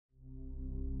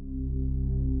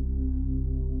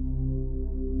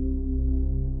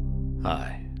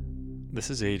Hi, this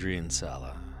is Adrian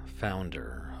Sala,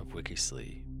 founder of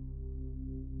Wikisleep.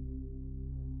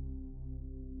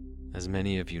 As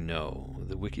many of you know,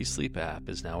 the Wikisleep app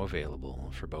is now available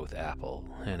for both Apple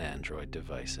and Android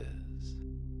devices.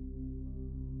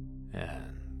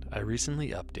 And I recently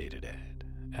updated it,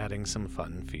 adding some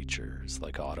fun features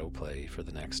like autoplay for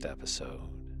the next episode,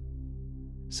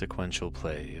 sequential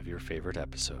play of your favorite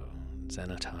episodes,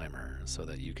 and a timer so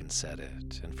that you can set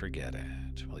it and forget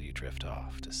it while you drift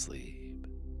off to sleep.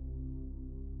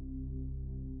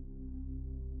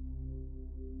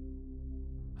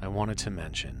 I wanted to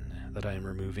mention that I am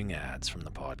removing ads from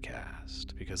the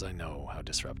podcast because I know how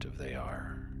disruptive they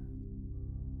are.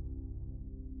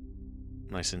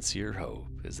 My sincere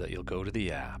hope is that you'll go to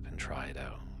the app and try it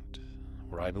out,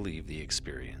 where I believe the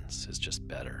experience is just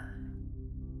better.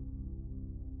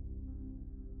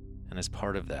 And as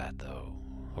part of that, though,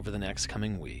 over the next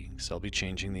coming weeks, I'll be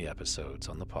changing the episodes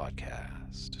on the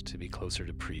podcast to be closer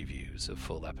to previews of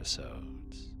full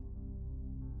episodes,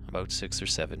 about 6 or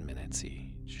 7 minutes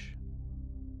each.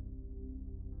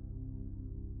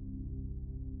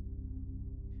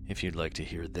 If you'd like to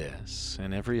hear this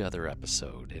and every other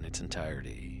episode in its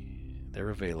entirety,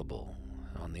 they're available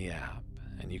on the app,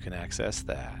 and you can access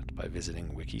that by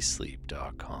visiting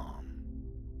wikisleep.com.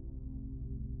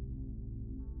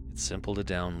 It's simple to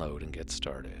download and get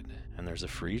started, and there's a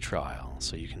free trial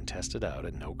so you can test it out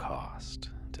at no cost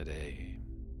today.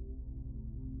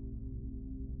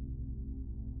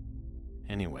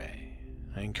 Anyway,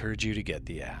 I encourage you to get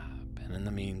the app, and in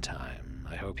the meantime,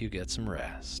 I hope you get some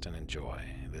rest and enjoy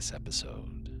this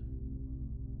episode.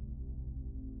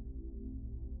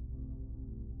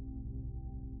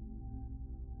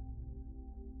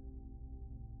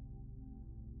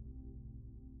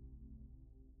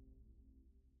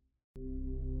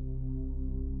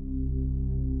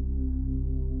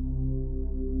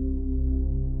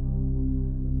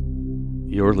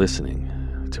 You're listening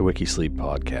to Wikisleep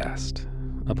Podcast,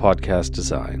 a podcast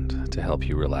designed to help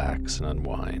you relax and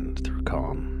unwind through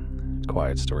calm,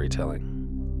 quiet storytelling.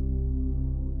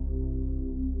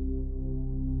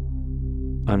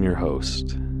 I'm your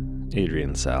host,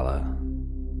 Adrian Sala.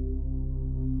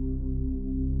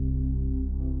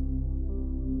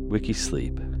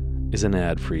 Wikisleep is an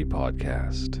ad-free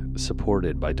podcast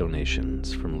supported by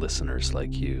donations from listeners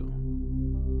like you.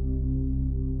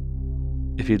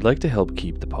 If you'd like to help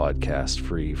keep the podcast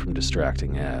free from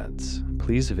distracting ads,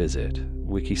 please visit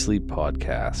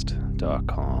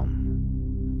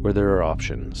wikisleeppodcast.com, where there are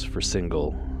options for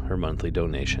single or monthly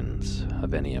donations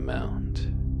of any amount.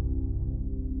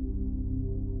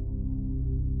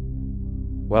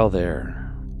 While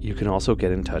there, you can also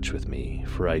get in touch with me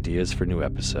for ideas for new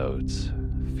episodes,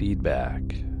 feedback,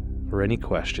 or any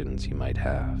questions you might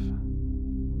have.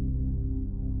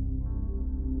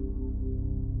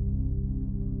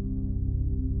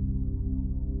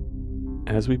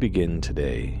 As we begin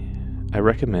today, I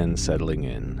recommend settling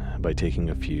in by taking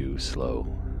a few slow,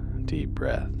 deep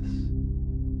breaths.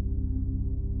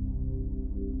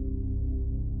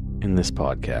 In this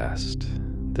podcast,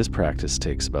 this practice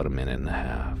takes about 1.5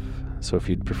 minutes, so if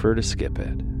you'd prefer to skip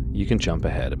it, you can jump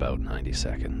ahead about 90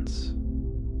 seconds.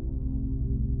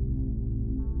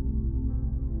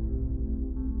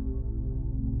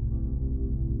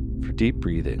 For deep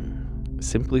breathing,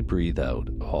 simply breathe out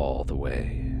all the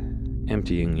way,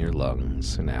 emptying your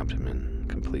lungs and abdomen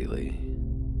completely.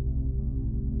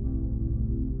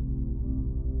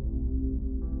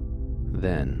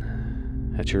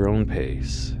 Then, at your own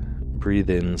pace, breathe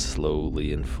in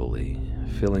slowly and fully,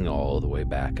 filling all the way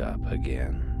back up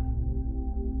again.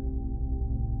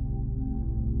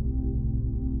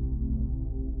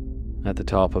 At the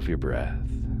top of your breath,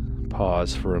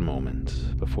 pause for a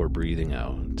moment before breathing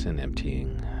out and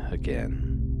emptying again.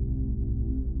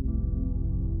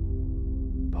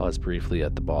 Pause briefly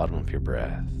at the bottom of your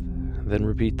breath, then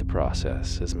repeat the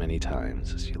process as many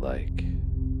times as you like.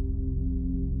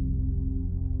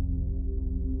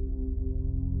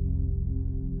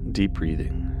 Deep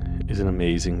breathing is an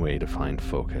amazing way to find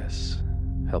focus,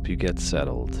 help you get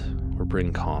settled, or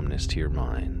bring calmness to your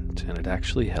mind, and it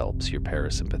actually helps your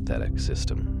parasympathetic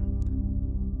system.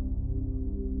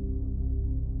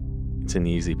 It's an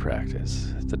easy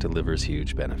practice that delivers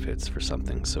huge benefits for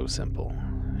something so simple,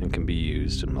 and can be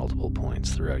used at multiple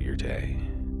points throughout your day.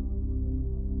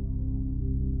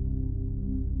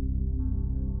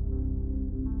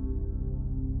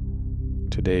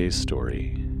 Today's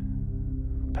story,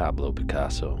 Pablo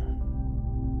Picasso.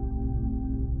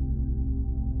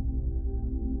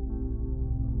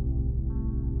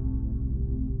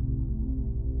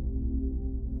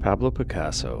 Pablo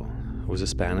Picasso was a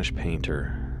Spanish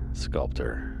painter,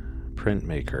 sculptor,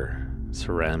 printmaker,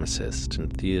 ceramicist,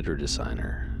 and theater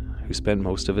designer who spent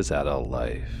most of his adult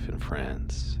life in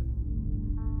France.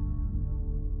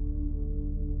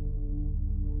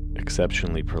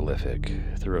 Exceptionally prolific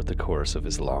throughout the course of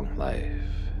his long life,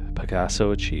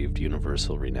 Picasso achieved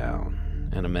universal renown,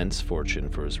 an immense fortune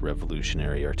for his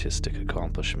revolutionary artistic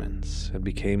accomplishments, and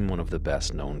became one of the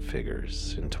best-known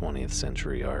figures in 20th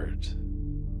century art.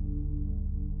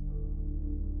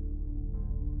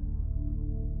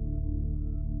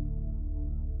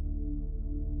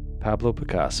 Pablo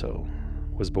Picasso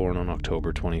was born on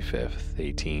October 25,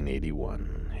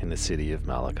 1881, in the city of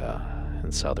Malaga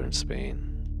in southern Spain.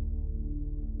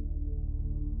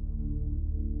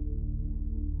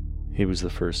 He was the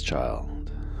first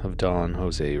child of Don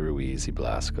Jose Ruiz y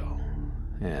Blasco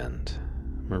and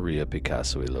Maria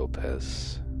Picasso y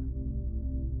Lopez.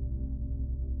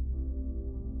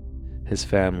 His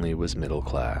family was middle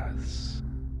class.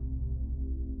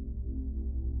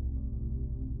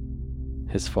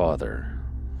 His father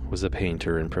was a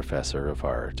painter and professor of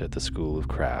art at the School of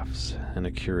Crafts and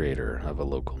a curator of a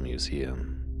local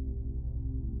museum.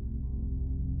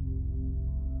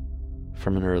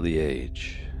 From an early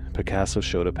age, Picasso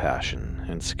showed a passion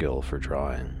and skill for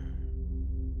drawing.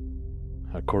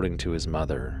 According to his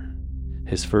mother,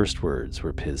 his first words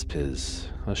were piz piz,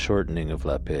 a shortening of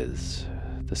lápiz,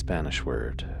 the Spanish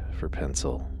word for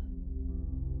pencil.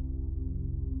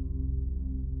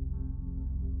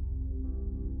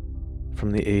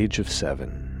 From the age of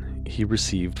 7, he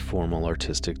received formal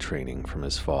artistic training from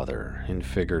his father in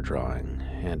figure drawing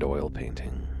and oil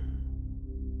painting.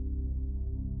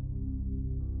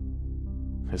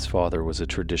 His father was a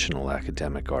traditional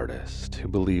academic artist who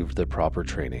believed that proper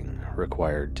training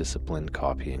required disciplined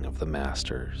copying of the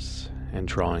masters and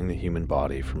drawing the human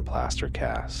body from plaster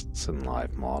casts and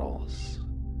live models.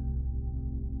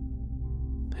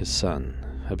 His son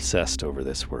obsessed over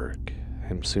this work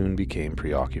and soon became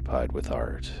preoccupied with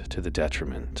art to the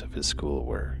detriment of his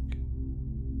schoolwork.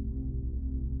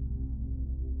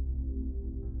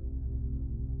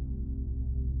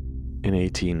 In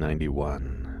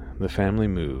 1891, the family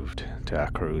moved to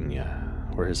A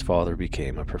Coruña, where his father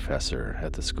became a professor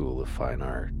at the School of Fine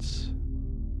Arts.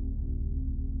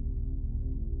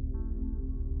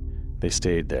 They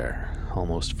stayed there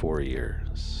almost 4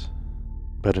 years.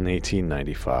 But in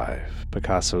 1895,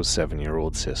 Picasso's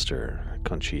 7-year-old sister,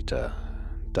 Conchita,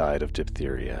 died of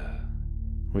diphtheria,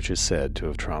 which is said to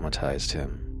have traumatized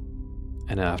him.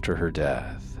 And after her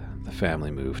death, the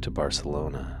family moved to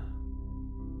Barcelona.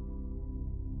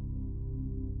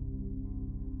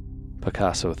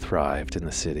 Picasso thrived in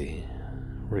the city,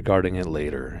 regarding it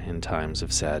later in times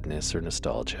of sadness or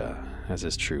nostalgia as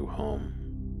his true home.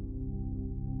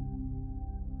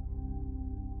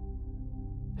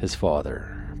 His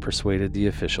father persuaded the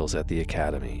officials at the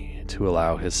academy to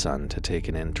allow his son to take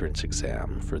an entrance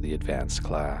exam for the advanced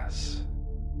class.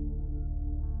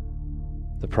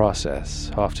 The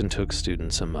process often took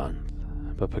students a month,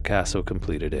 but Picasso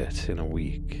completed it in a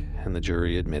week, and the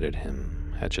jury admitted him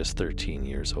at just 13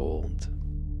 years old.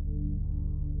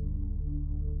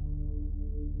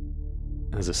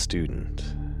 As a student,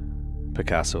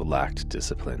 Picasso lacked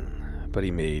discipline, but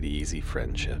he made easy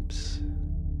friendships.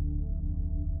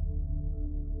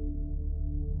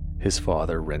 His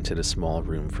father rented a small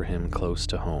room for him close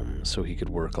to home so he could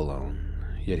work alone,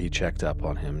 yet he checked up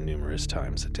on him numerous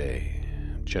times a day,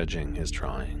 judging his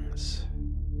drawings.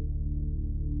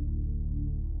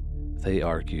 They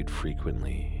argued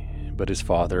frequently, but his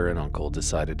father and uncle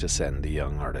decided to send the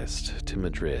young artist to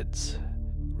Madrid's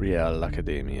Real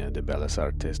Academia de Bellas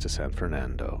Artes de San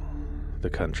Fernando, the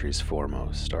country's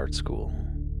foremost art school.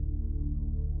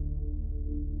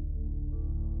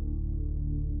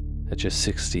 At just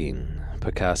 16,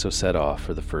 Picasso set off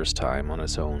for the first time on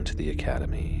his own to the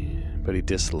academy, but he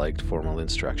disliked formal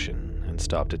instruction and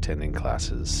stopped attending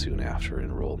classes soon after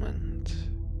enrollment.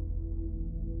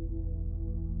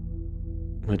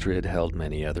 Madrid held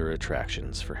many other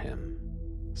attractions for him,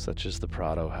 such as the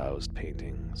Prado-housed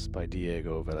paintings by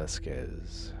Diego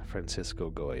Velázquez, Francisco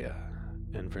Goya,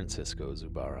 and Francisco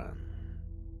Zurbarán.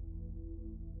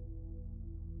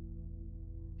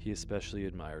 He especially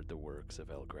admired the works of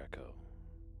El Greco.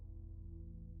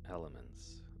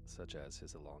 Elements, such as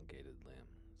his elongated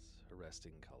limbs,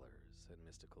 arresting colors, and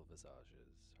mystical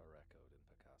visages, are echoed in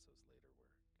Picasso's later work.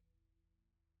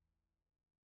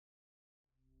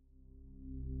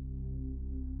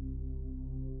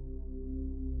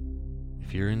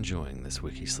 If you're enjoying this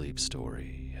WikiSleep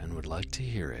story and would like to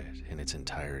hear it in its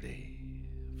entirety,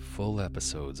 full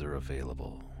episodes are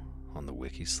available on the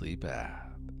WikiSleep app,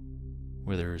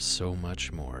 where there is so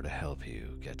much more to help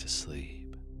you get to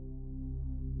sleep.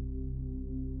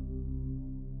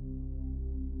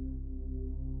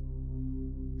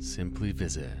 Simply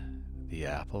visit the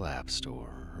Apple App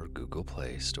Store or Google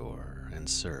Play Store and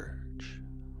search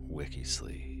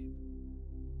Wikisleep.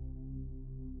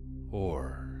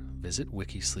 Or visit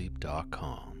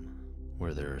wikisleep.com,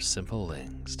 where there are simple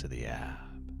links to the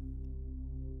app.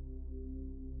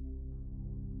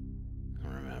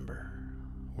 Remember,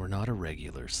 we're not a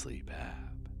regular sleep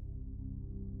app.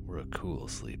 We're a cool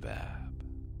sleep app.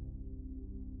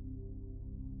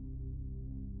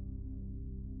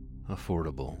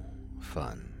 Affordable,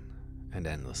 fun, and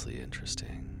endlessly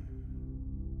interesting.